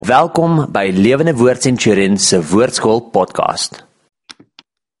Welkom by Lewende Woord Centurion se Woordskool podcast.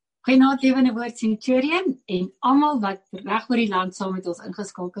 Goeienaand Lewende Woord Centurion en almal wat reg oor die land saam met ons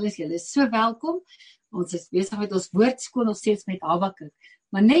ingeskakel is. Julle is so welkom. Ons is besig met ons woordskool nog steeds met Habakuk.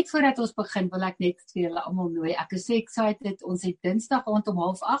 Maar net voordat ons begin wil ek net vir julle almal nooi. Ek is so excited. Ons het Dinsdag aand om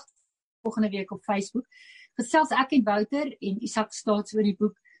 7:30 volgende week op Facebook gesels ek en Wouter en Isak Staats oor die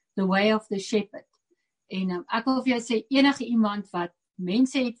boek The Way of the Shepherd. En ek wil vir jou sê enige iemand wat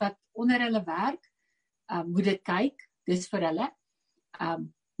mense het wat onder hulle werk, moet dit kyk, dis vir hulle.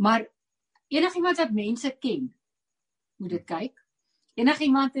 Maar enigiemand wat mense ken, moet dit kyk.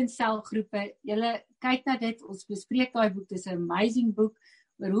 Enigiemand in selgroepe, julle kyk na dit, ons bespreek daai boek, dis 'n amazing boek,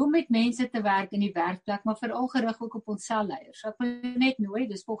 oor hoe om met mense te werk in die werkplek, maar veral gerig ook op ons selleiers. So ek wil net nooi,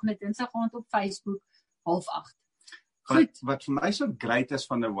 dis volgende Dinsdag aand op Facebook, 7:30. Goed. Wat vir my so great is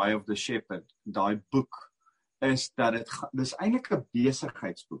van The Way of the Shepherd, daai boek, is dat dis eintlik 'n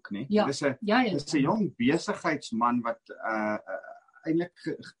besigheidsboek, né? Ja. Dis 'n jong besigheidsman wat eintlik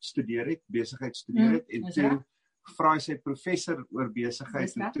gestudeer het, besigheid studeer het, en toe vra hy sy professor oor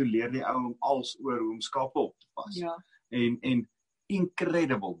besigheid, en toe leer die ou hom als oor hoe om skape op te pas. Ja. En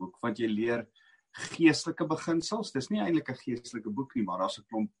incredible boek, want jy leer geestelike beginsels. Dis nie eintlik 'n geestelike boek nie, maar daar's 'n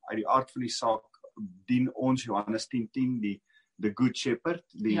klomp uit die aard van die saak dien ons Johannes 10:10 the good shepherd,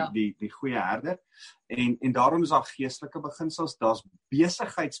 die goeie herder, en daarom is daar geestelike beginsels, daar's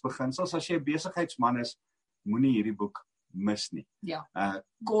besigheidsbeginsels. As jy 'n besigheidsman is, moenie hierdie boek mis nie. Ja.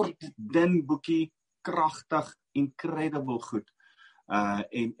 Kort, dun boekie, kragtig, incredible goed.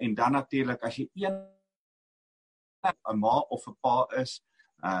 En dan natuurlik, as jy 'n ma of 'n pa is,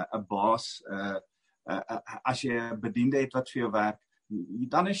 'n baas, as jy 'n bediende het wat vir jou werk,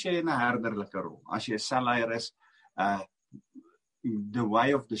 dan is jy in 'n herderlike rol. As jy 'n selleier is, The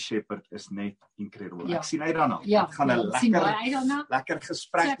Way of the Shepherd is net incredible. Ja. Ek sien uit daarna. Ja, Dit gaan 'n lekker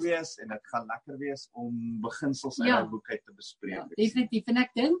gesprek wees, en dit gaan lekker wees om beginsels uit die boek uit te bespreek. Ja, definitief. En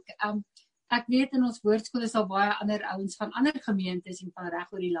ek dink, ek weet in ons woordskool is daar baie ander ouens van ander gemeentes en van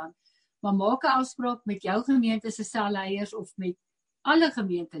reg oor die land, maar maak 'n afspraak met jou gemeente se selleiers of met alle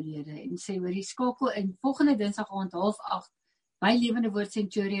gemeentelede en sê hoor, skakel in volgende Dinsdag aand 7:30 by Lewende Woord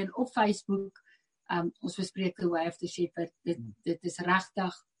Centurion op Facebook. Ons bespreek The Way of the Shepherd. Dit is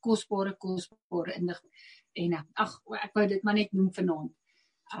regtig kosbare inligting. En ek wou dit maar net noem vanaand.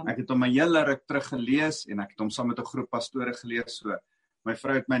 Ek het hom 'n hele ruk terug gelees, en ek het hom saam met 'n groep pastore gelees, so my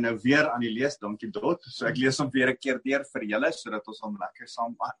vrou het my nou weer aan die lees, dankie Dot, so ek lees hom weer 'n keer deur vir julle, sodat ons hom lekker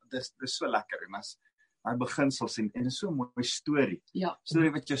saam, dis so lekker, en as hy beginsels, en is so 'n mooi storie,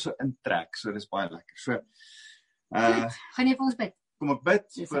 storie wat jy so intrek, so dis baie lekker, so, gaan jy vir ons bid? Kom ek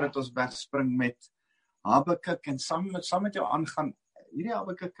bid, voordat ons wegspring met Habakuk, en saam met jou aangaan. Hierdie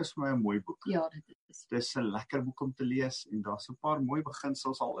Habakuk is vir my 'n mooi boek. Ja, dit is. Dis 'n lekker boek om te lees, en daar's 'n paar mooi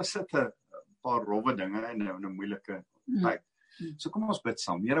beginsels, al is dit 'n paar rowwe dinge in 'n moeilike tyd. So kom ons bid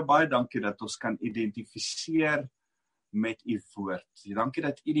saam. Here, baie dankie dat ons kan identifiseer met u woord. Dankie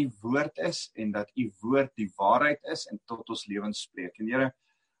dat u die woord is, en dat u woord die waarheid is, en tot ons lewens spreek. En Here,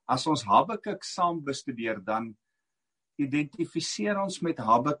 as ons Habakuk saam bestudeer, dan identifiseer ons met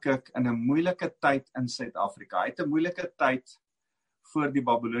Habakuk in 'n moeilike tyd in Suid-Afrika. Hy het 'n moeilike tyd voor die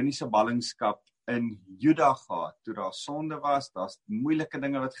Babiloniese ballingskap in Juda gehad, toe daar sonde was, daar's moeilike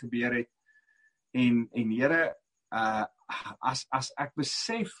dinge wat gebeur het, en Here, as ek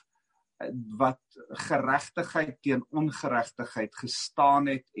besef wat geregtigheid teen ongeregtigheid gestaan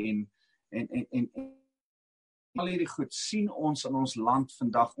het, en al hierdie goed sien ons in ons land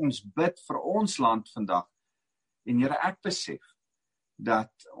vandag, ons bid vir ons land vandag, en Here, ek besef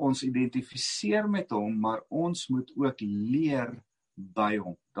dat ons identifiseer met hom, maar ons moet ook leer by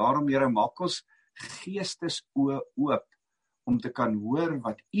hom. Daarom, Here, maak ons geestesoë oop om te kan hoor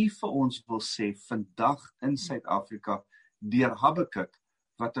wat u vir ons wil sê vandag in Suid-Afrika deur Habakuk,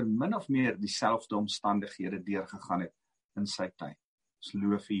 wat in min of meer dieselfde omstandighede deurgegaan het in sy tyd. Ons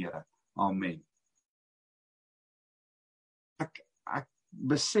loof u, Here. Amen. Ek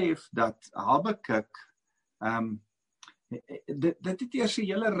besef dat Habakuk, dit het eers 'n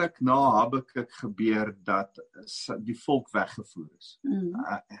hele ruk na Habakuk gebeur dat die volk weggevoer is.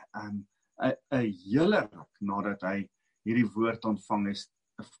 'n hele ruk nadat hy hierdie woord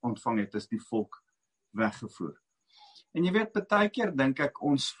ontvang het, is die volk weggevoer. En jy weet, baie keer dink ek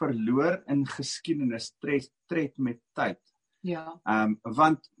ons verloor in geskiedenis tred met tyd. Ja.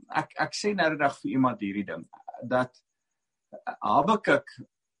 Want ek sê nou die dag vir iemand hierdie ding, dat Habakuk,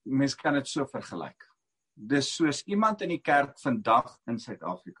 mens kan dit so vergelyk. Dis soos iemand in die kerk vandag in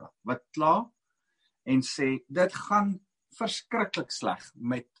Suid-Afrika, wat kla en sê, dit gaan verskriklik sleg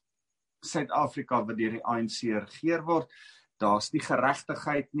met Suid-Afrika wat deur die ANC regeer word. daar's nie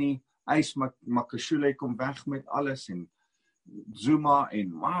geregtigheid nie, Eis Makashule kom weg met alles, en Zuma,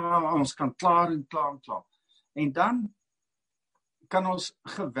 en ons kan klaar. En dan kan ons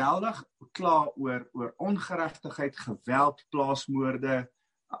geweldig kla oor ongeregtigheid, geweld, plaasmoorde,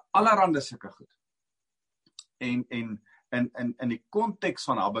 allerhande sulke goed. En in die konteks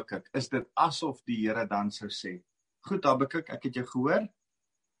van Habakuk is dit asof die Here dan sou sê, goed Habakuk, ek het jou gehoor,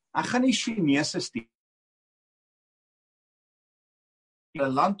 ek gaan die Chinese stuur, die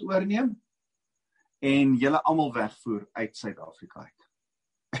land oorneem, en julle almal wegvoer uit Suid-Afrika uit.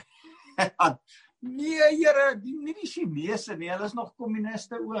 Nee Here, nie die Chinese nie, hulle is nog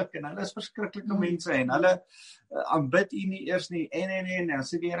kommuniste ook, en hulle is verskriklike mense, en hulle aanbid U nie eers nie, en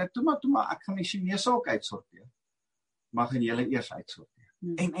sê die Here, toe maar, ek gaan die Chinese ook uitsorteer, maar gaan julle eers uitsorteer.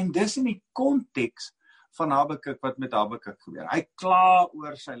 En dis in die konteks van Habakuk, wat met Habakuk gebeur. Hy kla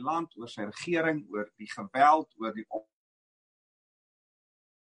oor sy land, oor sy regering, oor die geweld, oor die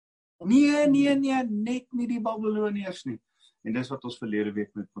Nee, net nie die Babyloniërs nie. En dis wat ons verlede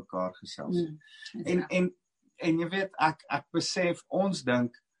week met mekaar gesels het. En jy weet, ek besef, ons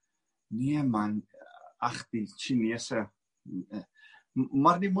dink, nee man, ag die Chinese,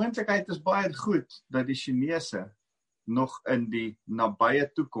 maar die moontlikheid is baie goed, dat die Chinese nog in die nabye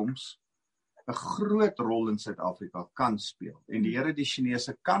toekoms 'n groot rol in Suid-Afrika kan speel. En die Here die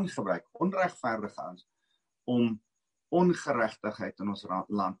Chinese kan gebruik, onregverdige om ongeregtigheid in ons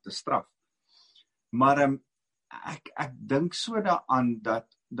land te straf. Maar ek dink so daaraan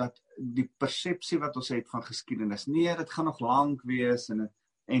dat die persepsie wat ons het van geskiedenis, nee, dit gaan nog lank wees, en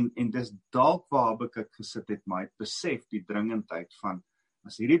dis dalk waar Habakuk gesit het, maar het besef die dringendheid van,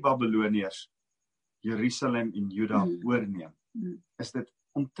 as hierdie Babyloniërs Jerusalem en Juda oorneem, is dit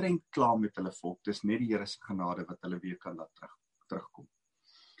omtrent klaar met hulle volk, dis net die Here se genade wat hulle weer kan laat terugkom.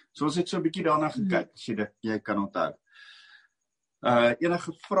 So ons het so 'n bietjie daarna gekyk, as jy kan onthou.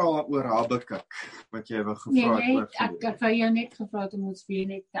 Enige vrae oor Habakuk, wat jy wou gevra het? Ek wou jou net gevra het om ons weer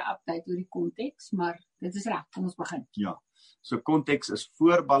net te update oor die konteks, maar dit is reg, kom ons begin. Ja, so konteks is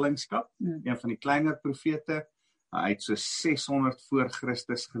voor ballingskap, een van die kleiner profete, hy het so 600 voor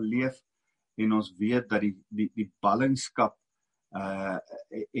Christus geleef, en ons weet dat die ballingskap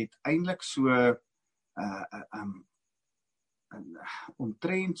het eintlik so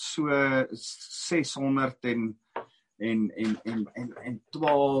omtrent so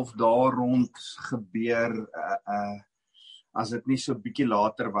 612 daar rond gebeur, as dit nie so bietjie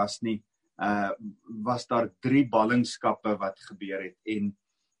later was nie, was daar 3 ballingskappe wat gebeur het,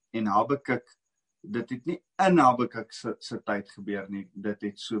 en Habakuk, dit het nie in Habakuk se tyd gebeur nie, dit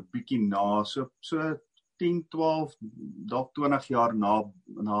het so bietjie na, so 10, 12, dalk 20 jaar na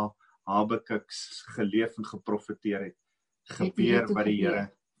Habakuk geleef en geprofeteer het, gebeur wat die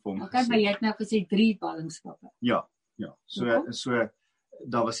Here vir hom gesê. Okay, maar jy het nou gesê 3 ballingskappe. Ja, so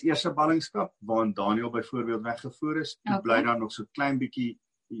daar was eers 'n ballingskap, waarin Daniël byvoorbeeld weggevoer is, toe bly daar nog so klein bietjie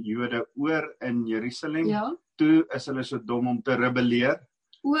Jode oor in Jerusalem, toe is hulle so dom om te rebelleer,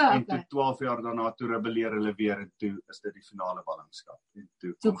 en toe 12 jaar daarna toe rebelleer hulle weer, en toe is dit die finale ballingskap.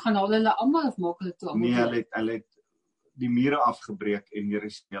 Toe gaan hulle almal of maak hulle toe almal? Nee, hulle het die mure afgebreek en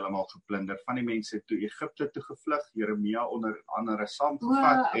Jerusalem heeltemal geplunder. Van die mense het toe Egipte toe gevlug, Jeremia onder andere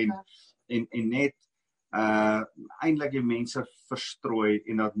saamgevat, en net eintlik die mense verstrooi,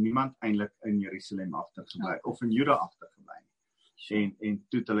 en dat niemand eintlik in Jerusalem agtergebly, of in Juda agtergebly nie. En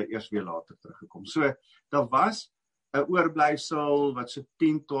toe het hulle eers weer later teruggekom. So, daar was 'n oorblyfsel wat so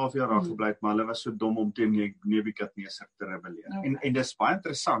 10, 12 jaar afgebly het, maar hulle was so dom om teen Nebukadneser te rebelleer. En dis baie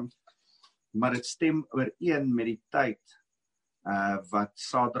interessant, maar dit stem ooreen met die tyd wat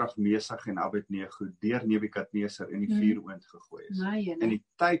Sadrag, Mesach en Abednego deur Nebukadneser in die vuuroond gegooi is. In die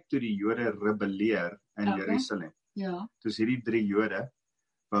tyd toe die Jode rebelleer in Jerusalem. Toe hierdie 3 Jode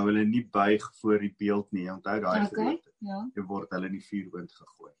wou hulle nie buig voor die beeld nie, onthou daai gedeelte. En word hulle in die vuuroond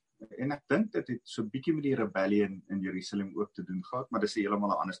gegooi. En ek dink dit het so bietjie met die rebellion in Jerusalem ook te doen gehad, maar dis heeltemal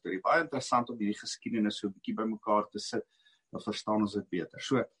 'n ander storie. Baie interessant om hierdie geskiedenis so bietjie bymekaar te sit, dan verstaan ons dit beter.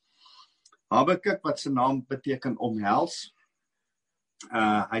 So, Habakuk, wat sy naam beteken omhels,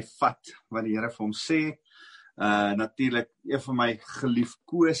 hy vat wat die Here vir hom sê, natuurlik, een van my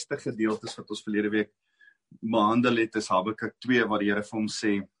geliefkoeste gedeeltes wat ons verlede week behandel het, is Habakuk 2, waar die Here vir hom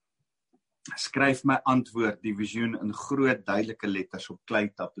sê, skryf my antwoord, die visioen in groot duidelike letters op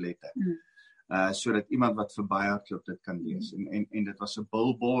kleitablette, sodat iemand wat verbyhardloop dit kan lees. En dit was 'n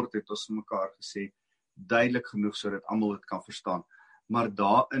billboard, het ons mekaar gesê, duidelik genoeg sodat almal dit kan verstaan. Maar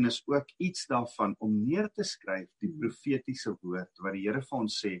daarin is ook iets daarvan om neer te skryf die profetiese woord wat die Here vir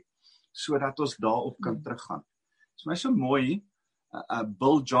ons sê, sodat ons daarop kan teruggaan. Dit is my so mooi,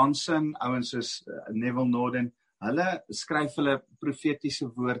 Bill Johnson, ouens soos Neville Norden, Hulle skryf hulle profetiese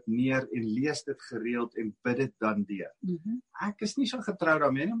woord neer en lees dit gereeld en bid dit dan deur. Ek is nie so getrou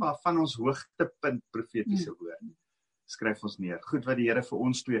daarmee nie, maar van ons hoogtepunt profetiese woord skryf ons neer. Goed wat die Here vir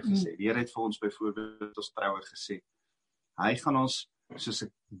ons twee gesê. Die Here het vir ons byvoorbeeld ons troue gesê. Hy gaan ons soos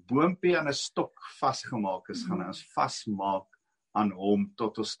 'n boompie aan 'n stok vasgemaak is, gaan hy ons vasmaak aan hom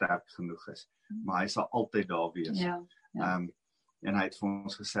tot ons sterk genoeg is. Maar hy sal altyd daar wees. En hy het vir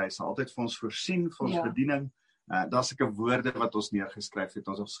ons gesê, hy sal altyd vir ons voorsien, vir ons bediening. Daar seker woorde wat ons neergeskryf het,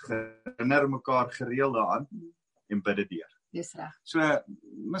 ons herinner mekaar gereeld daaraan en bid dit deur. Dis reg. So,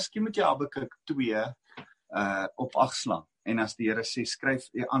 miskien moet jy Habakuk 2 op 8 slaan. En as die Here sê, skryf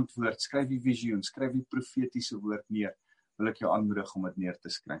die antwoord, skryf die visioen, skryf die profetiese woord neer, wil ek jou aanmoedig om dit neer te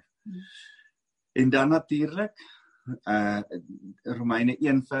skryf. En dan natuurlik, Romeine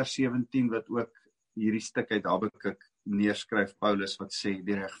 1 vers 17, wat ook hierdie stuk uit Habakuk neerskryf, Paulus wat sê,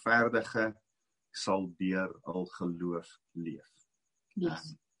 die regverdige sal deur al geloof leef.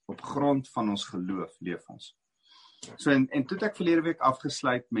 Op grond van ons geloof leef ons. So en toe het ek verlede week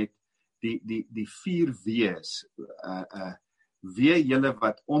afgesluit met die 4 W's. Wee julle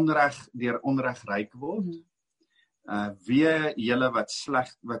wat deur onreg ryk word. Wee julle wat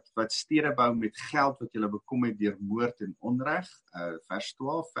wat stede bou met geld wat julle bekom het deur moord en onreg. Vers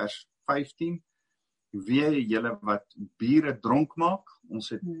 12, vers 15. Wee julle wat bure dronk maak. Ons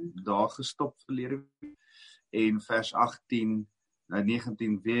het daar gestop verlede week. En vers 18,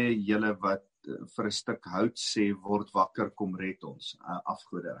 19, wee julle wat vir 'n stuk hout sê, word wakker, kom red ons,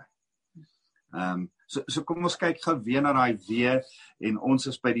 afgoderry. So kom ons kyk gou weer na daai wee, en ons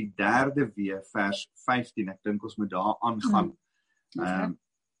is by die 3de wee, vers 15, ek dink ons moet daar aangaan.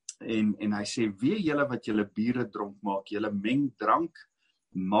 En hy sê, wee julle wat julle bure dronk maak, julle meng drank,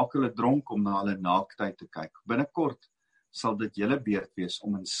 maak hulle dronk om na hulle naaktheid te kyk. Binnekort sal dit julle beurt wees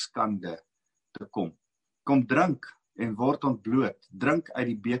om in skande te kom. Kom drink en word ontbloot, drink uit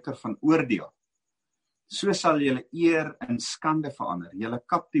die beker van oordeel. So sal julle eer in skande verander. Julle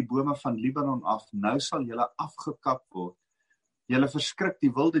kap die bome van Libanon af, nou sal julle afgekap word. Julle verskrik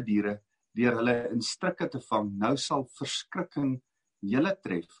die wilde diere, deur hulle in strikke te vang, nou sal verskrikking julle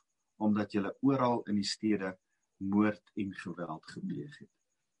tref, omdat julle oral in die stede moord en geweld gepleeg het.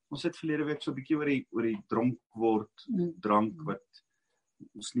 Ons het verlede week so 'n bietjie oor die dronk word, drank wat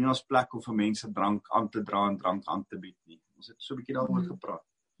ons nie ons plek om vir mense drank aan te dra en drank aan te bied nie. Ons het so 'n bietjie daaroor gepraat.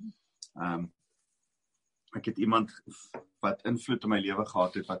 Ek het iemand wat invloed in my lewe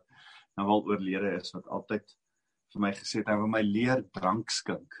gehad het, wat nou al oorlede is, wat altyd vir my gesê het, hy wil my leer drank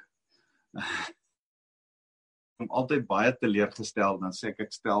skink. Om altyd baie teleurgestel, dan sê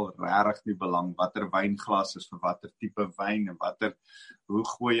ek stel regtig nie belang watter wynglas is vir watter tipe wyn en hoe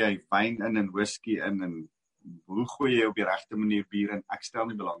gooi jy wyn in en whisky in en hoe gooi jy op die regte manier bier in, ek stel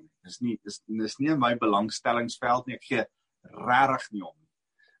nie belang nie. Dis nie in my belangstellingsveld nie, ek gee regtig nie om nie.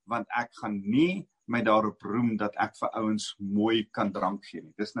 Want ek gaan nie my daarop roem dat ek vir ouens mooi kan drank gee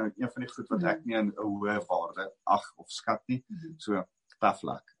nie. Dis nou een van die goed wat ek nie in 'n hoë waarde ag of skat nie. So, tough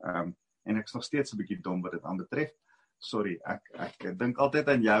luck. En ek is nog steeds 'n bietjie dom wat dit aanbetref. Sorry, ek dink altyd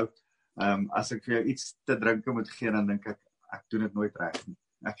aan jou. As ek vir jou iets te drinke moet gee, dan dink ek doen dit nooit reg nie.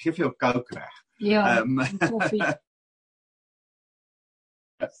 Ek gee vir jou Coke reg. Ja, koffie.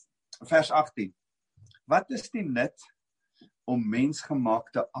 Vers 18. Wat is die nut om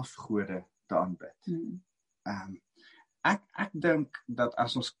mensgemaakte afgode te aanbid? Ek dink dat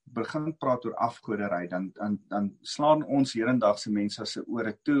as ons begin praat oor afgoderry, dan slaan ons hedendagse mense se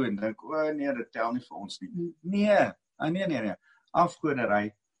ore toe en dink, nee, dit tel nie vir ons nie. Nee.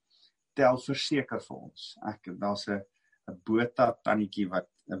 Afgoderry tel verseker vir ons. Daar's 'n Botha tannetjie wat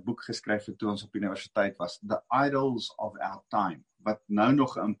 'n boek geskryf het toe ons op universiteit was, The Idols of Our Time, wat nou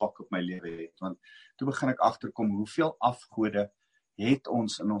nog 'n impak op my lewe het, want toe begin ek agterkom hoeveel afgode het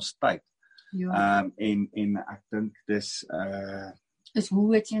ons in ons tyd. En ek dink dis is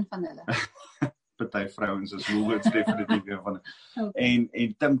Woolworths een van hulle. Party vrouens is Woolworths definitief een van hulle.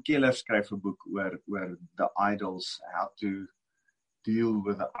 En Tim Keller skryf 'n boek oor the idols, how to deal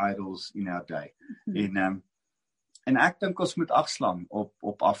with the idols in our day. En ek dink ons moet afslaan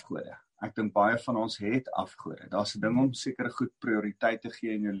op afgode. Ek dink baie van ons het afgode. Daar's 'n ding om sekere goed prioriteit te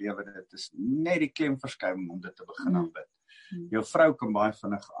gee in jou lewe. Dit is net die klemverskywing om dit te begin aanbid. Jou vrou kan baie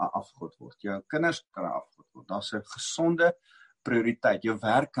vinnig afgod word. Jou kinders kan afgod word. Daar's 'n gesonde prioriteit. Jou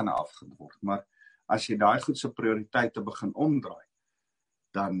werk kan afgod word. Maar as jy daai goed se prioriteite begin omdraai,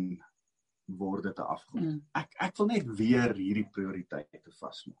 dan word dit 'n afgod. Ek wil net weer hierdie prioriteite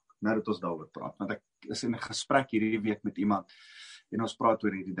vasmaak. Nou dat ons daaroor praat, want ek is in 'n gesprek hierdie week met iemand en ons praat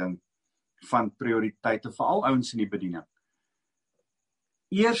oor hierdie ding van prioriteite, veral ouens in die bediening.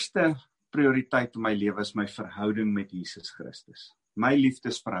 Eerste prioriteit in my lewe is my verhouding met Jesus Christus. My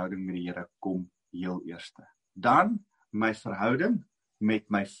liefdesverhouding met die Here kom heel eerste. Dan my verhouding met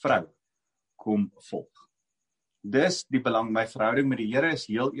my vrou kom volg. Dis die belang, my verhouding met die Here is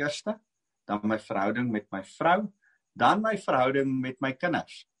heel eerste, dan my verhouding met my vrou, dan my verhouding met my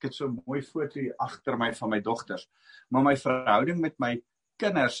kinders. Ek het so 'n mooi foto hier agter my van my dogters, maar my verhouding met my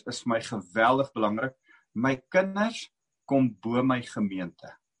kinders is my geweldig belangrik. My kinders kom bo my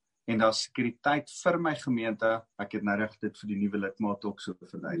gemeente. En daar is sekuriteit vir my gemeente. Ek het nou reg dit vir die nuwe lidmaat ook so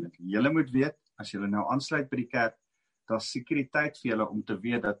verduidelik. Julle moet weet, as julle nou aansluit by die kerk, daar is sekuriteit vir julle om te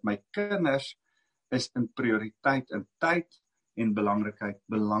weet dat my kinders is in prioriteit in tyd en belangrikheid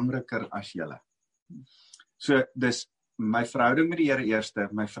belangriker as julle. So, dis my verhouding met die Here eerste,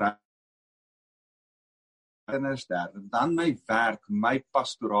 my vrou kinders derde, dan my werk, my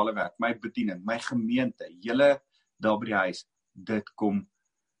pastorale werk, my bediening, my gemeente, julle daar by die huis, dit kom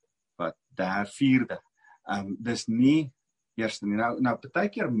vierde. Dis nie eerste nie. Nou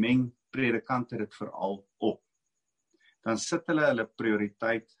partykeer meng predikante dit veral op. Dan sit hulle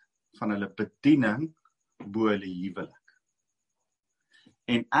prioriteit van hulle bediening bo hulle huwelik.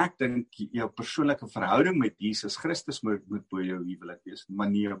 En ek dink jou persoonlike verhouding met Jesus Christus moet bo jou huwelik wees, maar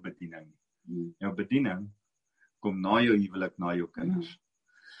nie jou bediening nie. Jou bediening kom na jou huwelik, na jou kinders.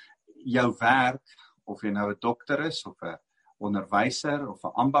 Jou werk, of jy nou 'n dokter is, of 'n onderwyser, of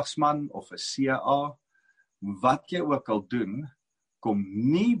 'n ambagsman, of 'n CA, wat jy ook al doen, kom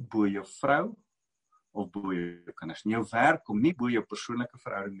nie bo jou vrou, of bo jou kinders. Jou werk kom nie bo jou persoonlike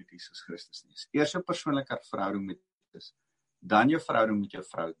verhouding met Jesus Christus nie. Eers jou persoonlike verhouding met Jesus, dan jou verhouding met jou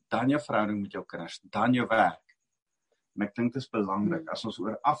vrou, dan jou verhouding met jou kinders, dan jou werk. En ek dink dit is belangrik, as ons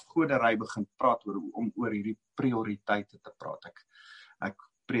oor afgoderry begin praat, om oor hierdie prioriteite te praat. Ek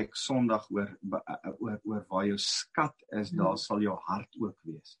preek Sondag oor waar jou skat is, daar sal jou hart ook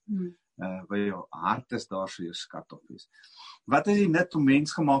wees. Waar jou hart is, daar sal jou skat ook wees. Wat is die nut om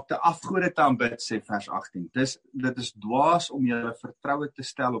mensgemaakte afgode te aanbid, sê vers 18? Dit is dwaas om julle vertroue te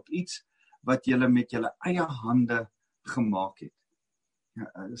stel op iets wat julle met julle eie hande gemaak het.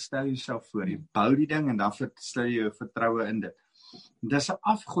 Stel jouself voor, jy bou die ding en dan stel jy jou vertroue in dit. Dis 'n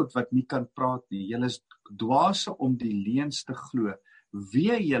afgod wat nie kan praat nie. Julle is dwaase om die leuns te glo.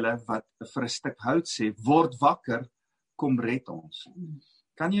 Wee julle wat vir 'n stuk hout sê, word wakker, kom red ons.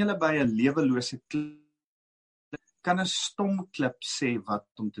 Kan julle by 'n lewelose klip, kan 'n stom klip sê wat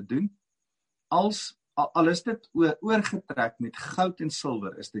om te doen? Al is dit oorgetrek met goud en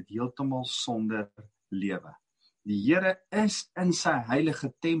silwer, is dit heeltemal sonder lewe. Die Here is in sy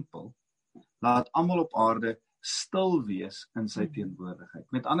heilige tempel, laat almal op aarde stil wees in sy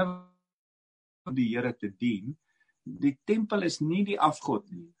teenwoordigheid. Met ander woorde, die Here te dien, die tempel is nie die afgod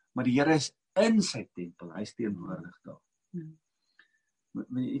nie, maar die Here is in sy tempel, hy is teenwoordig daar.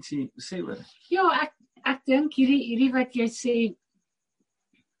 Wil jy iets sê oor? Ja, ek dink hierdie wat jy sê,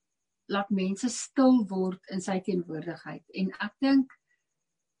 laat mense stil word in sy teenwoordigheid. En ek dink,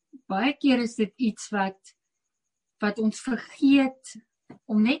 baie keer is dit iets wat ons vergeet,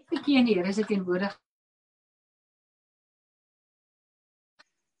 om net bietjie in die Here se teenwoordigheid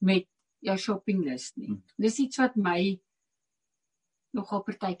met jou shoppinglys nie. Dis iets wat my nogal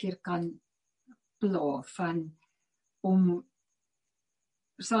partykeer kan pla, van om,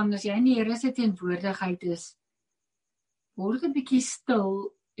 as jy in die Here se teenwoordigheid is, word 'n bietjie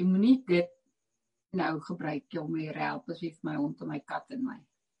stil, en moenie dit nou gebruik, om my help, as vir my hond en my kat en my.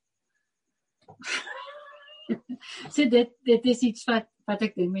 So dit is iets wat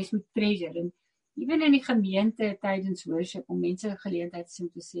ek dink mens moet treasure, en even in die gemeente tydens worship, om mense 'n geleentheid om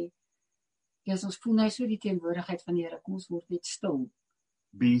te sê, as ons voel nou so die teenwoordigheid van die Here, kom ons word net stil.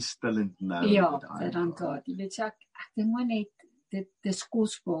 Be still and know. Ja, dan God. Jy weet, ek dink maar net, dit is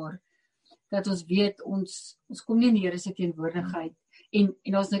kosbaar, dat ons weet, ons kom nie in die Here se teenwoordigheid, en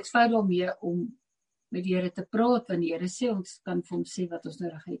daar's niks fout daarmee om met die Here te praat, want die Here sê, ons kan vir hom sê wat ons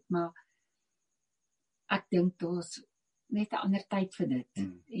nodig het, maar ek dink daar's net 'n ander tyd vir dit,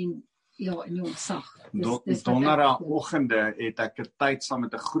 en ja, in die ontsag. Donderdagoggende het ek 'n tyd saam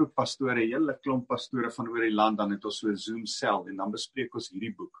met 'n groep pastore, 'n hele klomp pastore van oor die land, dan het ons so 'n Zoom sel, en dan bespreek ons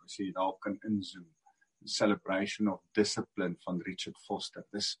hierdie boek, as jy daar kan inzoom, Celebration of Discipline van Richard Foster.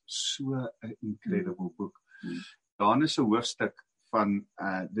 Dis so 'n incredible boek. Daar is 'n hoofstuk van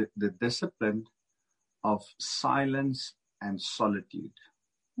the discipline of silence and solitude.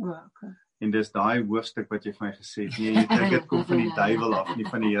 Okay. En dis daai hoofstuk wat jy vir my gesê het, nee, jy dink dit kom van die duiwel af, nie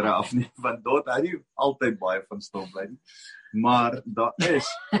van die Here af nie, want daar hou jy altyd baie van stil bly nie. Maar daar is,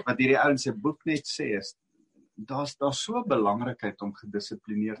 wat hierdie ouens se boek net sê, is, daar's so 'n belangrikheid om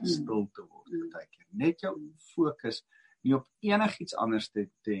gedissiplineerd stil te word, partykeer. Net jou fokus nie op enigiets anders te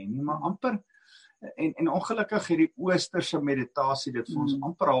hê nie, maar amper, en ongelukkig hierdie oosterse meditasie, dit vir ons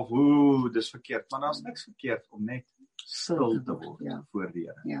amper half, dis verkeerd, maar daar's niks verkeerd om net stil te word voor die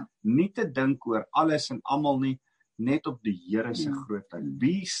Here. Ja. Nie te dink oor alles en almal nie, net op die Here se grootheid.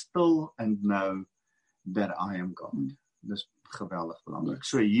 Be still and know that I am God. Dis geweldig belangrik.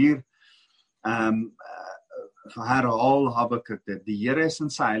 So hier, herhaal Habakuk dit, die Here is in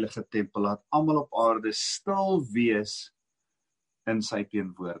sy heilige tempel, laat almal op aarde stil wees in sy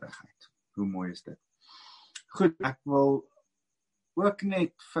teenwoordigheid. Hoe mooi is dit? Goed, ek wil ook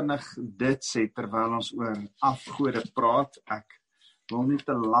net vinnig dit sê, terwyl ons oor afgode praat, ek wil nie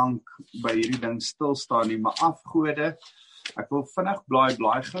te lank by hierdie ding stil staan nie, maar afgode, ek wil vinnig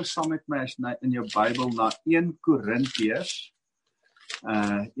blaai gou saam met my as in jou Bybel na 1 Korintiërs,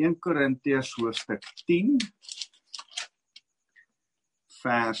 1 Korintiërs hoofstuk 10,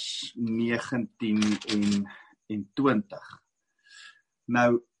 vers 19 en 20.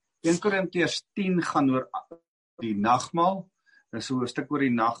 Nou, 1 Korintiërs 10 gaan oor die nagmaal, dis 'n hoofstuk oor die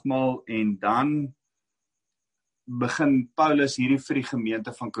nagmaal, en dan begin Paulus hierdie vir die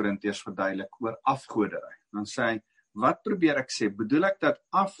gemeente van Korintiërs verduidelik oor afgoderry. Dan sê hy, wat probeer ek sê? Bedoel ek dat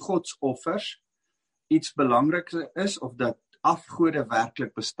afgodsoffers iets belangriks is, of dat afgode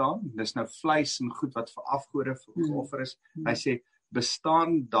werklik bestaan? Dis nou vleis en goed wat vir afgode geoffer is. Hy sê,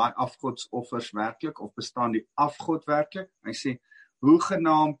 bestaan daai afgodsoffers werklik, of bestaan die afgod werklik? Hy sê,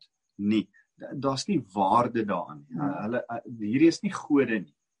 hoegenaamd nie. Daar's nie waarde daarin. Hierdie is nie gode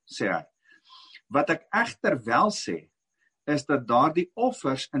nie, sê hy. Wat ek egter wel sê, is dat daardie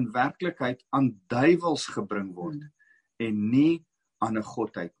offers in werklikheid aan duiwels gebring word, en nie aan 'n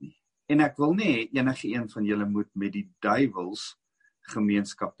godheid nie. En ek wil nie enige een van julle moet met die duiwels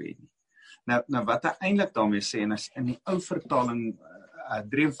gemeenskap hê nie. Nou wat hy eintlik daarmee sê, en as in die ou vertaling,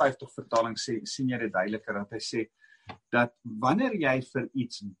 53 vertaling sien jy dit duideliker, dat hy sê, dat wanneer jy vir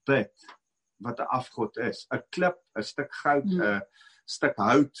iets bid, wat 'n afgod is, 'n klip, 'n stuk goud, 'n stuk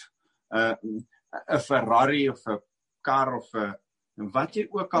hout, 'n Ferrari of 'n kar of 'n wat jy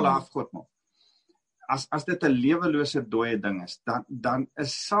ook al 'n afgod maak. As dit 'n lewelose dooie ding is, dan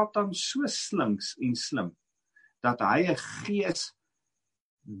is Satan so slinks en slim dat hy 'n gees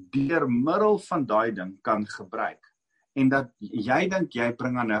deur middel van daai ding kan gebruik, en dat jy dink jy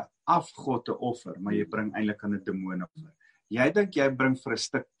bring aan 'n afgod 'n offer, maar jy bring eintlik aan 'n demoon offer. Jy dink jy bring vir 'n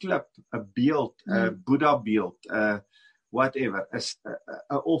stuk klip, 'n beeld, 'n Boeddha beeld, 'n whatever,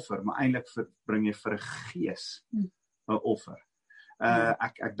 'n offer, maar eintlik bring jy vir 'n gees 'n offer.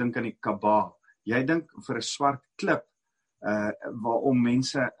 Ek dink aan die Kaaba. Jy dink vir 'n swart klip, waarom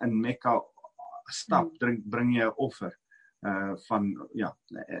mense in Mekka stap, bring jy 'n offer van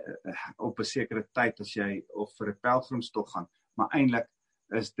op 'n sekere tyd as jy of vir 'n pelgrimstog gaan, maar eintlik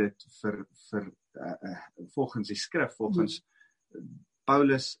is dit vir volgens die skrif, volgens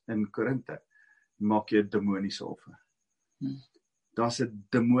Paulus in Korinthe, maak jy 'n demoniese offer. Daar's 'n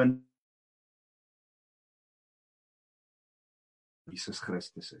demoon Jesus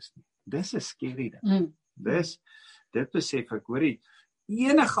Christus is nie. Dis 'n scary ding. Dit besef ek, hoorie,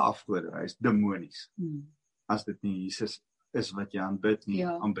 enige afgoderry is demonies. As dit nie Jesus is wat jy aanbid nie,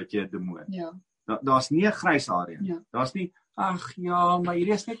 aanbid jy 'n demoon. Daar's nie 'n grys area. Daar's nie, ag ja, maar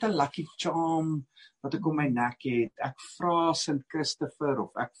hierdie is net 'n lucky charm wat ek om my nek het. Ek vra Sint Christopher,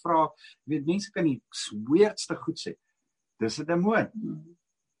 of ek vra, weet, mense kan die weirdste goed sê. Dis 'n demoon.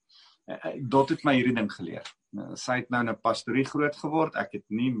 Dot het my hierdie ding geleer. Sy het nou in 'n pastorie groot geword. Ek het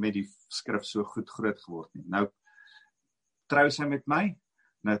nie met die skrif so goed groot geword nie. Nou trou sy met my.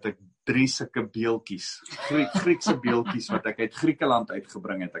 Nou het ek 3 sulke beeltjies, Griekse beeltjies wat ek uit Griekeland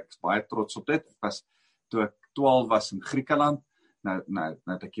uitgebring het. Ek is baie trots op dit. Toe ek 12 was in Griekeland, nou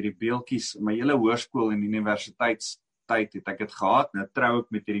het ek hierdie beeltjies, my hele hoërskool en universiteitstyd het ek dit gehad. Nou trou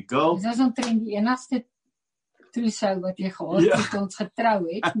ek met hierdie girl. Dis omtrent die enigste trousseau wat jy gehad het, ons getrou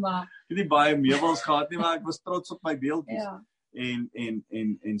het, maar ek het nie baie meubels gehad nie, maar ek was trots op my beeltjies.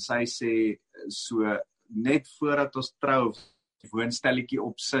 En sy sê, so net voordat ons trou, woonstelletjie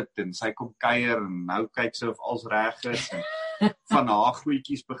opsit, en sy kom kuier, en nou kyk sy of alles reg is, en van haar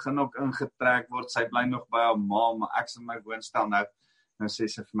goedjies begin ook ingetrek word, sy bly nog by haar ma, maar ek's in my woonstel nou sê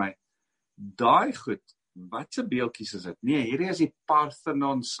sy vir my, daai goed, wat se beeldjies is dit? Nee, hierdie is die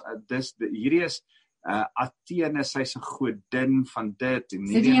Parthenons, hierdie is Athene, sy's 'n godin van dit, en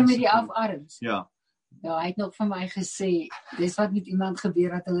hierdie met die afarms. Ja, hy het nog vir my gesê, dis wat met iemand gebeur,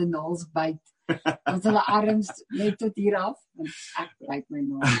 dat hulle naels byt. Ons hulle arms net tot hier af, en ek byt my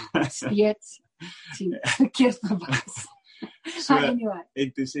naels. Steeds, sien, verkeerd bewys. So, anyway.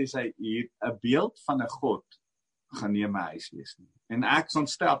 En toe sê sy hier, 'n beeld van 'n god gaan nie in my huis wees nie. En ek is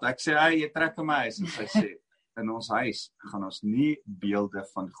ontstel, ek sê, hey, jy trek in my huis, en sy sê, in ons huis gaan ons nie beelde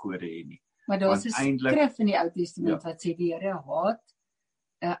van gode hê nie. Maar daar's 'n skrif in die Ou Testament wat sê die Here haat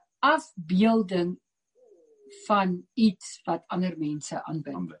 'n afbeelding van iets wat ander mense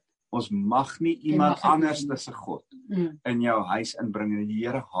aanbid. Ons mag nie iemand anders as 'n God in jou huis inbring en die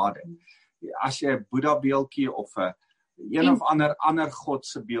Here haat dit. As jy 'n Boeddha beeldjie of 'n of ander God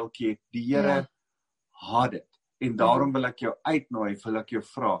se beeldjie het, die Here haat dit. En daarom wil ek jou uitnooi, wil ek jou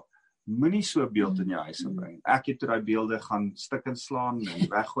vra, moenie so 'n beeld in jou huis inbring. Ek het toe daai beelde gaan stik en slaan en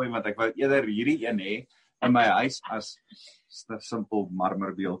weggooi, want ek wou eerder hierdie een hê in my huis as simpel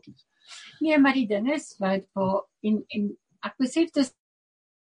marmerbeeldjies. Nee, maar die ding is wat en ek besef dis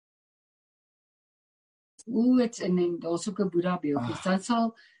en daar's ook 'n Boeddha beeldjie. Dan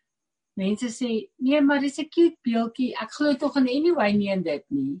sal mense sê, nee, maar dis 'n cute beeldjie. Ek glo tog in anyway nie in dit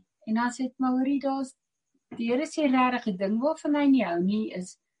nie. En dan sê ek, maar hoorie, die Here sê regtig 'n ding waarvan hy nie hou nie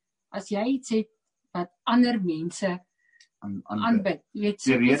is as jy iets het wat ander mense aanbid.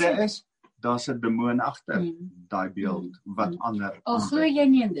 Die rede is daar's 'n demoon agter daai beeld wat ander al glo jy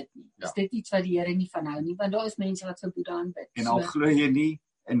nie in dit nie. Is dit iets wat die Here nie van hou nie, want daar is mense wat vir Boeddha aanbid. En al glo jy nie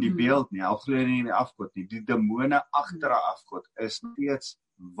in die beeld nie, al glo jy nie in die afgod nie. Die demone agter 'n afgod is steeds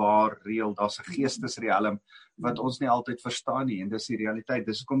waar reël. Daar's 'n geestesriem wat ons nie altyd verstaan nie en dis die realiteit.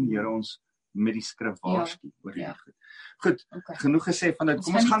 Dis hoekom die Here ons met die skrif waarsku oor hierdie goed. Goed, genoeg gesê van dit.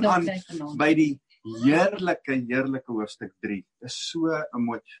 Kom ons gaan aan by die heerlike hoofstuk 3. Dis so 'n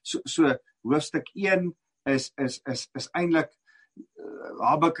mooi so hoofstuk 1 is eintlik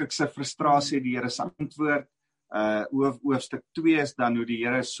Habakuk se frustrasie, die Here se antwoord. Hoofstuk 2 is dan hoe die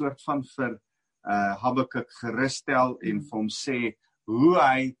Here soort van vir Habakuk gerusstel en vir hom sê hoe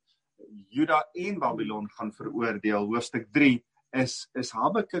hy Juda en Babylon gaan veroordeel. Hoofstuk 3 is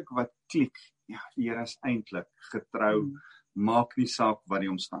Habakuk wat klik. Ja, die Here is eintlik getrou, maak nie saak wat die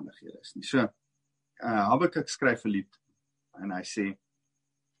omstandighede is nie. So Habakuk skryf 'n lied en hy sê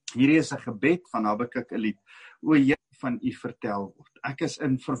hierdie is 'n gebed van Habakuk, 'n lied. O Here, van U vertel word. Ek is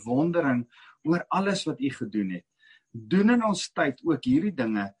in verwondering oor alles wat U gedoen het. Doen in ons tyd ook hierdie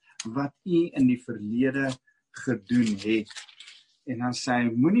dinge wat U in die verlede gedoen het. En dan sê hy,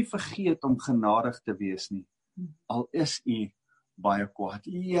 moenie vergeet om genadig te wees nie, al is U baie kwaad.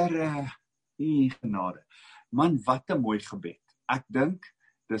 Here, U genade. Man, wat 'n mooi gebed. Ek dink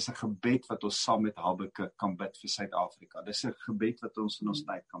dis 'n gebed wat ons saam met Habakuk kan bid vir Suid-Afrika. Dis 'n gebed wat ons in ons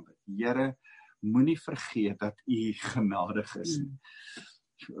tyd kan bid. Here, moenie vergeet dat U genadig is.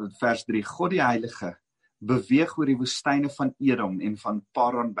 Vers 3, God die Heilige beweeg oor die woestyne van Edom en van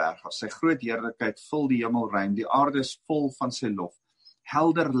Paranberg. Sy groot heerlikheid vul die hemelruim, die aarde is vol van sy lof.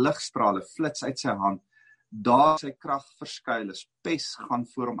 Helder ligstrale flits uit sy hand. Daar sy krag verskuil is, pes gaan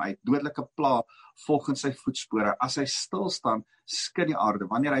voor hom uit, dodelike pla volg in sy voetspore. As hy stil staan, skud die aarde.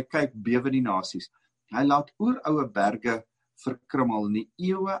 Wanneer hy kyk, bewe die nasies. Hy laat oeroue berge verkrummel en die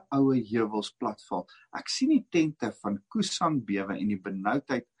eeue oue heuwels platval. Ek sien die tente van Kusan bewe en die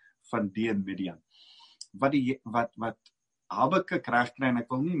benoudheid van Deen Midian. Wat Habakuk regkry, en ek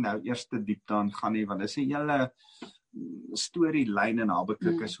wil nie nou eers te diep daan gaan nie, want dis 'n hele storielyn in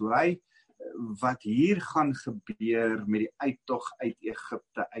Habakuk is hoe hy wat hier gaan gebeur met die uittog uit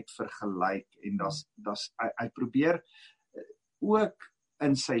Egipte uitvergelyk en hy probeer ook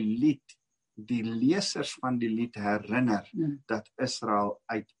in sy lied die lesers van die lied herinner dat Israel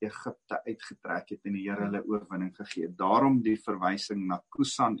uit Egipte uitgetrek het en die Here hulle oorwinning gegee het. Daarom die verwysing na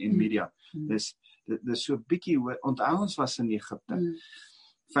Kusan en Midian. Dis so 'n bietjie onthou ons was in Egipte.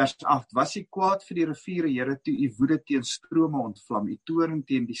 Vers 8, was U kwaad vir die riviere, Here, toe U woede teen strome ontvlam, U toorn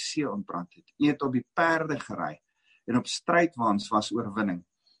teen die see ontbrand het. U het op die perde gery en op strydwaans was oorwinning.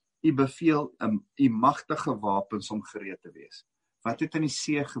 U beveel U magtige wapens om gereed te wees. Wat het in die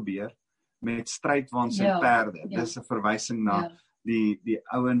see gebeur met strydwaans en perde? Dis 'n verwysing na die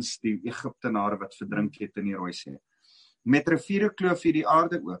ouens, die Egiptenare wat verdrink het in die Rooi See. Met riviere kloof U die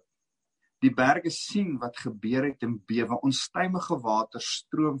aarde oop. Die berge sien wat gebeur het en bewe, onstuimige waters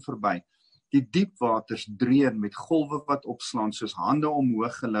stroom verby. Die diep waters dreun met golwe wat opslaan soos hande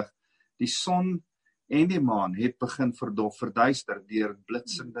omhoog gelig. Die son en die maan het begin verduister deur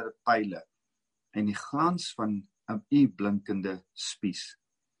blitsende pyle en die glans van 'n U blinkende spies.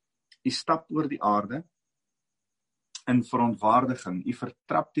 U stap oor die aarde in verontwaardiging. U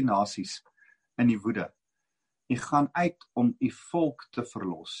vertrap die nasies in die woede. U gaan uit om U volk te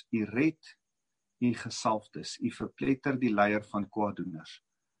verlos. U red U gesalfdes. U verpletter die leier van kwaaddoeners.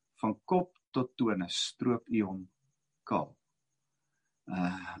 Van kop tot tone stroop U hom kaal.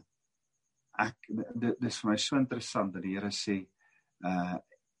 Dis vir my so interessant dat die Here sê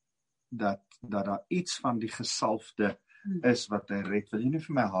dat daar iets van die gesalfde is wat hy red. Wil jy nie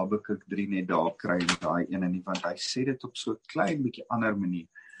vir my Habakuk 3 net daar kry met daai ene nie, want hy sê dit op so 'n klein bietjie ander manier.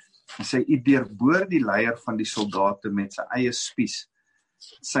 Hy sê, "U deurboor die leier van die soldate met sy eie spies.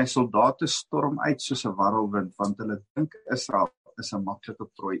 Sy soldate storm uit soos 'n warrelwind, want hulle dink Israel is 'n maklike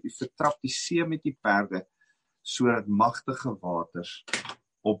prooi. U vertrap die see met die perde, sodat magtige waters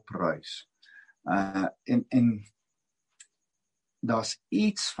opruis." En daar's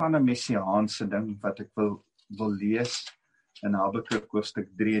iets van 'n messiaanse ding wat ek wil lees in Habakuk hoofstuk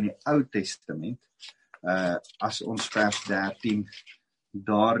 3 in die Ou Testament. As ons vers 13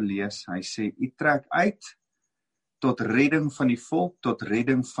 daar lees, hy sê, "U trek uit tot redding van die volk, tot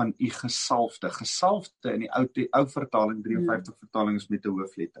redding van u gesalfde." Gesalfde in die ou vertaling, 53 vertaling is met 'n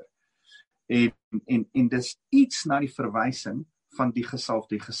hoofletter. En dis iets na die verwysing van die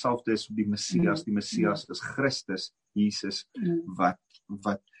gesalfde. Die gesalfde is die Messias, die Messias is Christus, Jesus, wat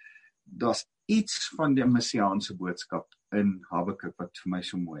daar's iets van die messiaanse boodskap in Habakuk wat vir my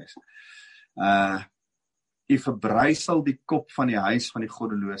so mooi is. U verbrysel die kop van die huis van die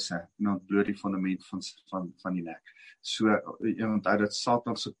goddelose en ontbloot die fundament van die nek. So, jy onthou dat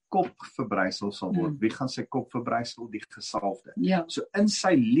Satan se kop verbrysel sal word. Wie gaan sy kop verbrysel? Die gesalfde. Ja. So in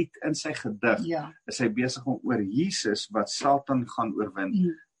sy lied, in sy gedig, is hy besig om oor Jesus wat Satan gaan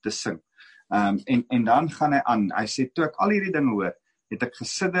oorwin te sing. En dan gaan hy aan. Hy sê, toe ek al hierdie dinge hoor, het ek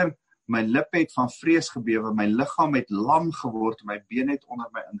gesidder, my lippe het van vrees gebewe, my liggaam het lam geword, my bene het onder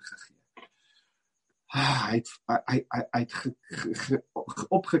my ingegee. Hy het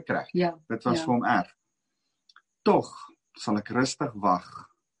opgekry. Dit was vir hom erg. Tog sal ek rustig wag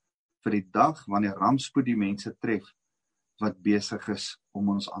vir die dag wanneer rampspoed die mense tref wat besig is om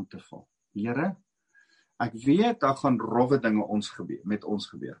ons aan te val. Here, ek weet daar gaan rowwe dinge met ons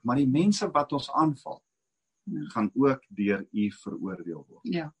gebeur, maar die mense wat ons aanval, gaan ook deur u veroordeel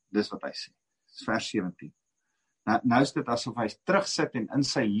word. Dis wat hy sê. Vers 17. Nou is dit asof hy terugsit en in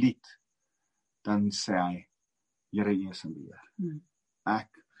sy lied, dan sê hy, Here, U is in beheer. Ek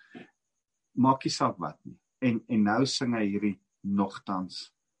maak nie saak wat nie. En nou sing hy hierdie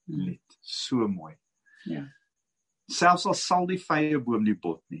nogtans lied. So mooi. Selfs al sal die vyeboom nie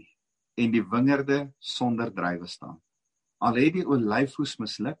bot nie, en die wingerde sonder druiwe staan. Al het die olyfoes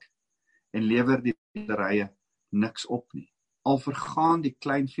misluk, en lewer die boerderye niks op nie. Al vergaan die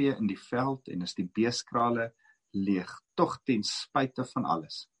kleinvee in die veld, en is die beeskrale leeg, tog ten spyte van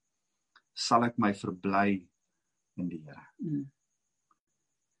alles, sal ek my verbly in die Here.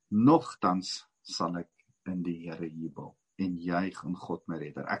 Nogtans sal ek in die Here jubel en juig in God my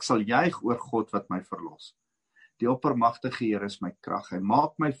redder. Ek sal juig oor God wat my verlos. Die oppermagtige Here is my krag. Hy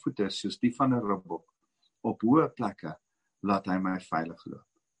maak my voete soos die van 'n ribbok. Op hoë plekke laat hy my veilig loop.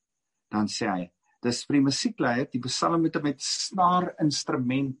 Dan sê hy, dis vir die musiekleier, die psalm moet met snaar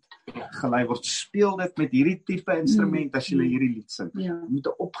instrument gelei word. Speel dit met hierdie tipe instrument as jy hierdie lied sing. Dit moet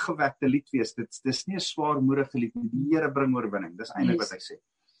 'n opgewekte lied wees. Dis nie 'n swaarmoedige lied nie. Die Here bring oorwinning. Dis eintlik wat hy sê.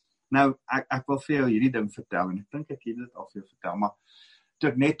 Nou, ek wil vir jou hierdie ding vertel, en ek dink ek het dit al vir jou vertel, maar toe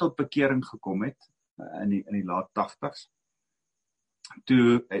ek net tot bekering gekom het, in die laat 80s,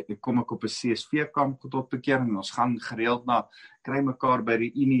 toe kom ek op 'n CSV-kamp tot bekering, ons gaan gereeld kry mekaar by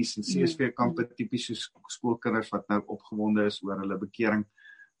reunies en CSV-kampe, tipies soos skoolkinders wat nou opgewonde is oor hulle bekering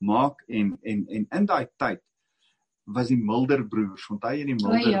maak, en in daai tyd was die Mulderbroers, onthou jy die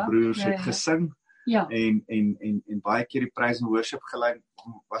Mulderbroers het gesing, en baie keer die praise and worship gelei,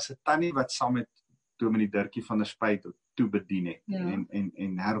 was 'n tannie wat saam met Dominee Dirkie van der Spyt toe bedien het,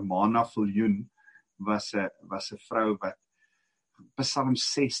 en Hermana Viljoen was 'n vrou wat Psalm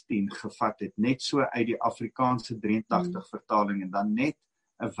 16 gevat het, net so uit die Afrikaanse 83 vertaling, en dan net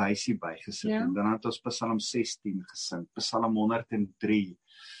 'n wysie bygesit, en dan het ons Psalm 16 gesing, Psalm 103,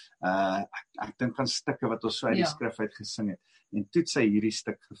 ek dink aan stukke wat ons so uit die skrif uit gesing het, en toe het sy hierdie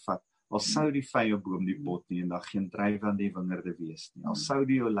stuk gevat, al sou die vyeboom nie bot nie, en daar geen druiwe aan die wingerde wees nie, al sou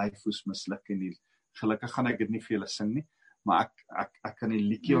die olyfoes misluk, en gelukkig gaan ek dit nie vir julle sing nie, maar ek kan die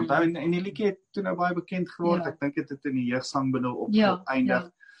liedjie onthou, en die liedjie het toe nou baie bekend geword, ek dink het in die jeugssangbundel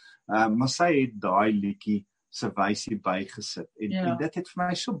opgeëindig, maar sy het daai liedjie se wysie bygesit, en dit het vir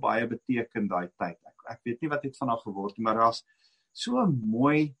my so baie beteken daai tyd, ek weet nie wat het van haar geword nie, maar daar's so 'n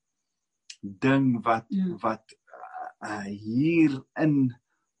mooi ding wat hierin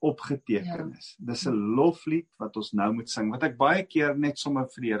opgeteken is. Dis 'n loflied wat ons nou moet sing, wat ek baie keer net sommer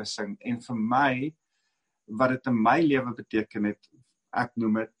vir die Here sing, en vir my, wat dit in my lewe beteken het, ek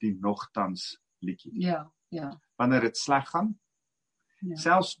noem dit die nogtans liedjie. Wanneer dit sleg gaan,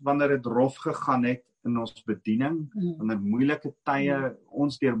 selfs wanneer dit rof gegaan het in ons bediening, wanneer moeilike tye,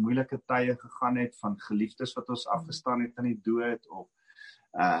 ons deur moeilike tye gegaan het, van geliefdes wat ons afgestaan het aan die dood, of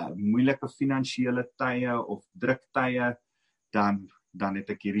moeilike finansiële tye of druktye, dan het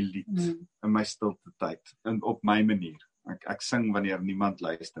ek hierdie lied in my stilte tyd, op my manier. Ek sing wanneer niemand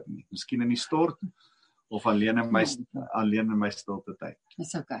luister nie. Miskien in die stort, of alleen in my stilte tyd.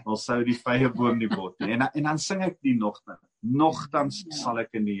 Dis okay. Al sou die vyeboom nie bot nie. En dan sing ek die nogtans sal ek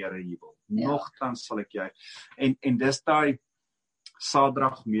in die Here jubel. Nogtans sal ek juig. En dis daai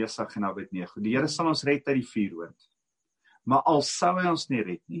Sadrag, Mesach en Abednego. Die Here sal ons red uit die vuuroond. Maar al sou hy ons nie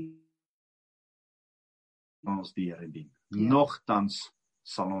red nie, sal ons die Here dien. Nogtans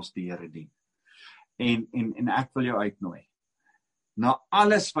sal ons die Here dien. En ek wil jou uitnooi, na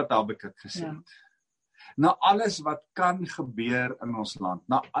alles wat Habakuk gesê het, na alles wat kan gebeur in ons land,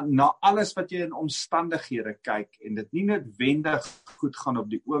 na alles wat jy in omstandighede kyk, en dit nie noodwendig goed gaan op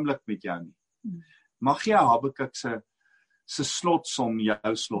die oomblik met jou nie, mag jy Habakuk se slotsom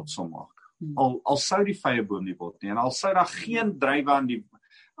jou slotsom maak. Al sou die vyeboom nie bot nie, en al sou daar geen drywe aan die,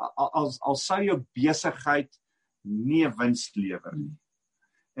 al sou jou besigheid nie 'n wins lewer nie,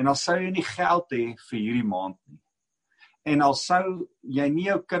 en al sou jy nie geld hê vir hierdie maand nie, en al sou jy nie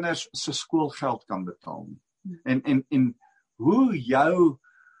jou kinders se skoolgeld kan betaal nie, en hoe jou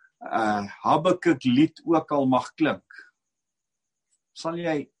Habakuk lied ook al mag klink, sal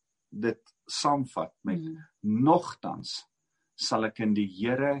jy dit saamvat met nogtans sal ek in die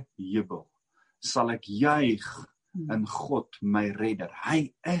Here jubel, sal ek juig in God my redder.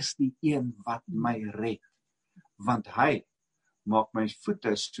 Hy is die een wat my red, want hy maak my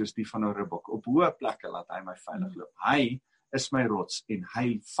voete soos die van 'n ribbok, op hoë plekke laat hy my veilig loop. Hy is my rots en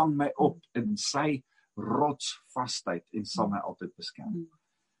hy vang my op in sy rotsvastheid en sal my altyd beskerm.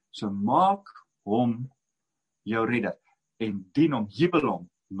 So maak hom jou redder en dien hom, jubel hom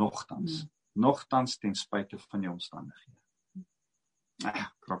nogtans ten spyte van jou omstandighede.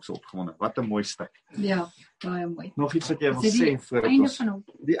 Kraks opgewonde, wat 'n mooi stuk. Ja, baie mooi. Nog iets wat jy wil sê voor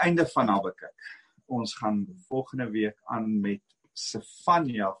die einde van Habakuk. Ons gaan volgende week aan met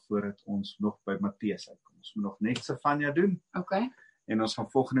Sefanja voordat ons nog by Matteus uitkom. Ons moet nog net Sefanja doen. Okay. En ons gaan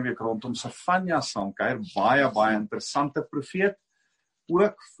volgende week rondom Sefanja saamkuier. Baie interessante profeet.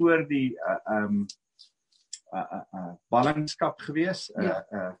 Ook voor die ballingskap gewees.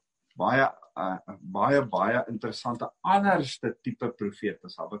 Baie interessante anderste tipe profeet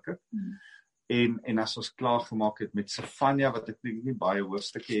as Habakuk. En as ons klaar gemaak het met Sefanja, wat ek nie baie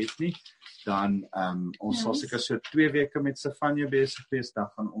hoofstukke het nie, dan ons sal seker so 2 weke met Sefanja besig wees, dan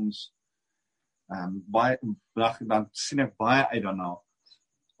gaan ons dan sien ek baie uit daarna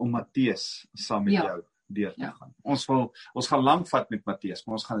om Matteus saam met jou deur te gaan. Ons gaan lank vat met Matteus,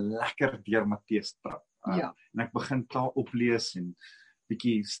 maar ons gaan lekker deur Matteus praat. En ek begin klaar oplees en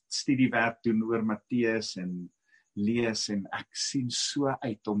bietjie studiewerk doen oor Matteus en lees, en ek sien so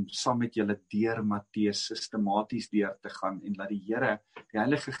uit om saam met julle deur Matteus sistematies deur te gaan, en laat die Here, die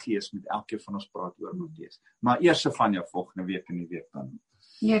Heilige Gees, met elkeen van ons praat oor Matteus. Maar eers van jou volgende week en die week dan.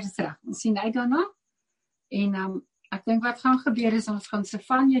 Ja, dis reg. Ons sien uit daarna. En ek dink wat gaan gebeur is, ons gaan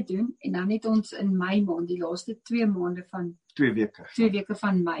Sefanja doen, en dan het ons in Mei maand, die laaste 2 maande van 2 weke. 2 weke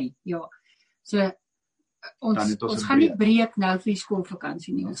van Mei, ja. So ons gaan nie breek nou vir die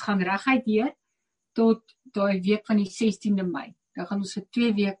skoolvakansie nie. Ons gaan reguit deur tot daai week van die 16de Mei. Dan gaan ons vir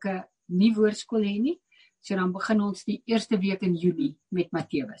 2 weke nie woordskool hê nie. So dan begin ons die eerste week in Junie met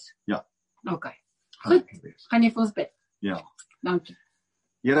Matteus. Ja. Okay. Goed. Gaan jy vir ons bid? Ja. Dankie.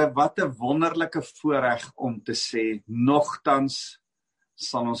 Here, wat 'n wonderlike voorreg om te sê, nogtans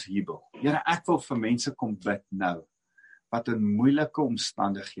sal ons jubel. Here, ek wil vir mense kom bid nou, wat in moeilike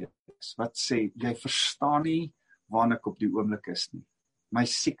omstandighede is, wat sê, jy verstaan nie waarna ek op die oomblik is nie. My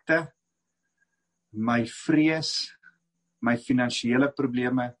siekte, my vrees, my finansiële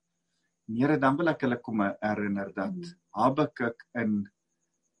probleme. Here, dan wil ek hulle kom herinner dat Habakuk in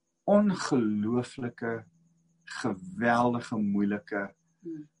ongelooflike, geweldige, moeilike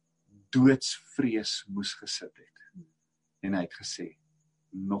doodsvrees moes gesit het. En hy het gesê,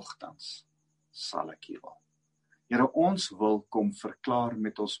 nogtans sal ek jubel. Here, ons wil kom verklaar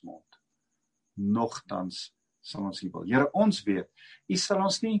met ons mond, nogtans sal ons jubel. Here, ons weet, U sal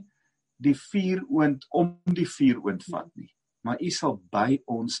ons nie die vuuroond om die vuuroond vat nie, maar U sal by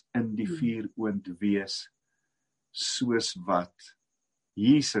ons in die vuuroond wees, soos wat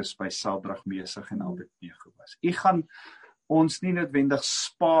Jesus by Sadrag, Mesach en Abednego was. U gaan ons nie noodwendig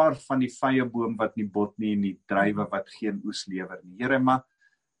spaar van die vyeboom wat nie bot nie en die druiwe wat geen oes lewer nie. Here, maar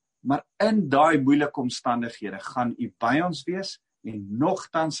in daai moeilike omstandighede gaan U by ons wees, en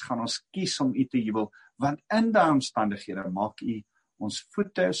nogtans gaan ons kies om U te jubel, want in daai omstandighede maak U ons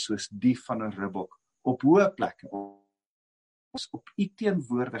voete soos die van 'n ribbok op hoë plekke, op U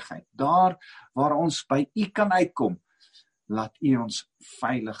teenwoordigheid, daar waar ons by U kan uitkom, laat U ons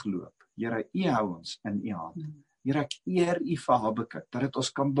veilig loop. Here, U hou ons in U hand. Here, ek eer U vir Habakuk, dat dit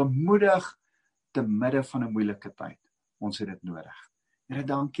ons kan bemoedig te midde van 'n moeilike tyd. Ons het dit nodig. Here,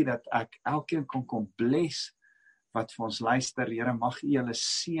 dankie dat ek elkeen kom bless wat vir ons luister. Here, mag U hulle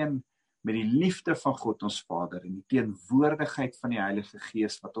seën met die liefde van God ons Vader en die teenwoordigheid van die Heilige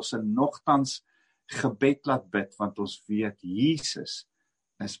Gees wat ons in nogtans gebed laat bid, want ons weet Jesus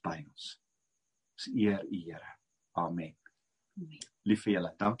is by ons. Ons eer U, Here. Amen. Lief vir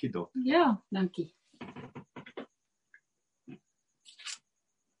julle. Dankie, Dot. Ja, dankie.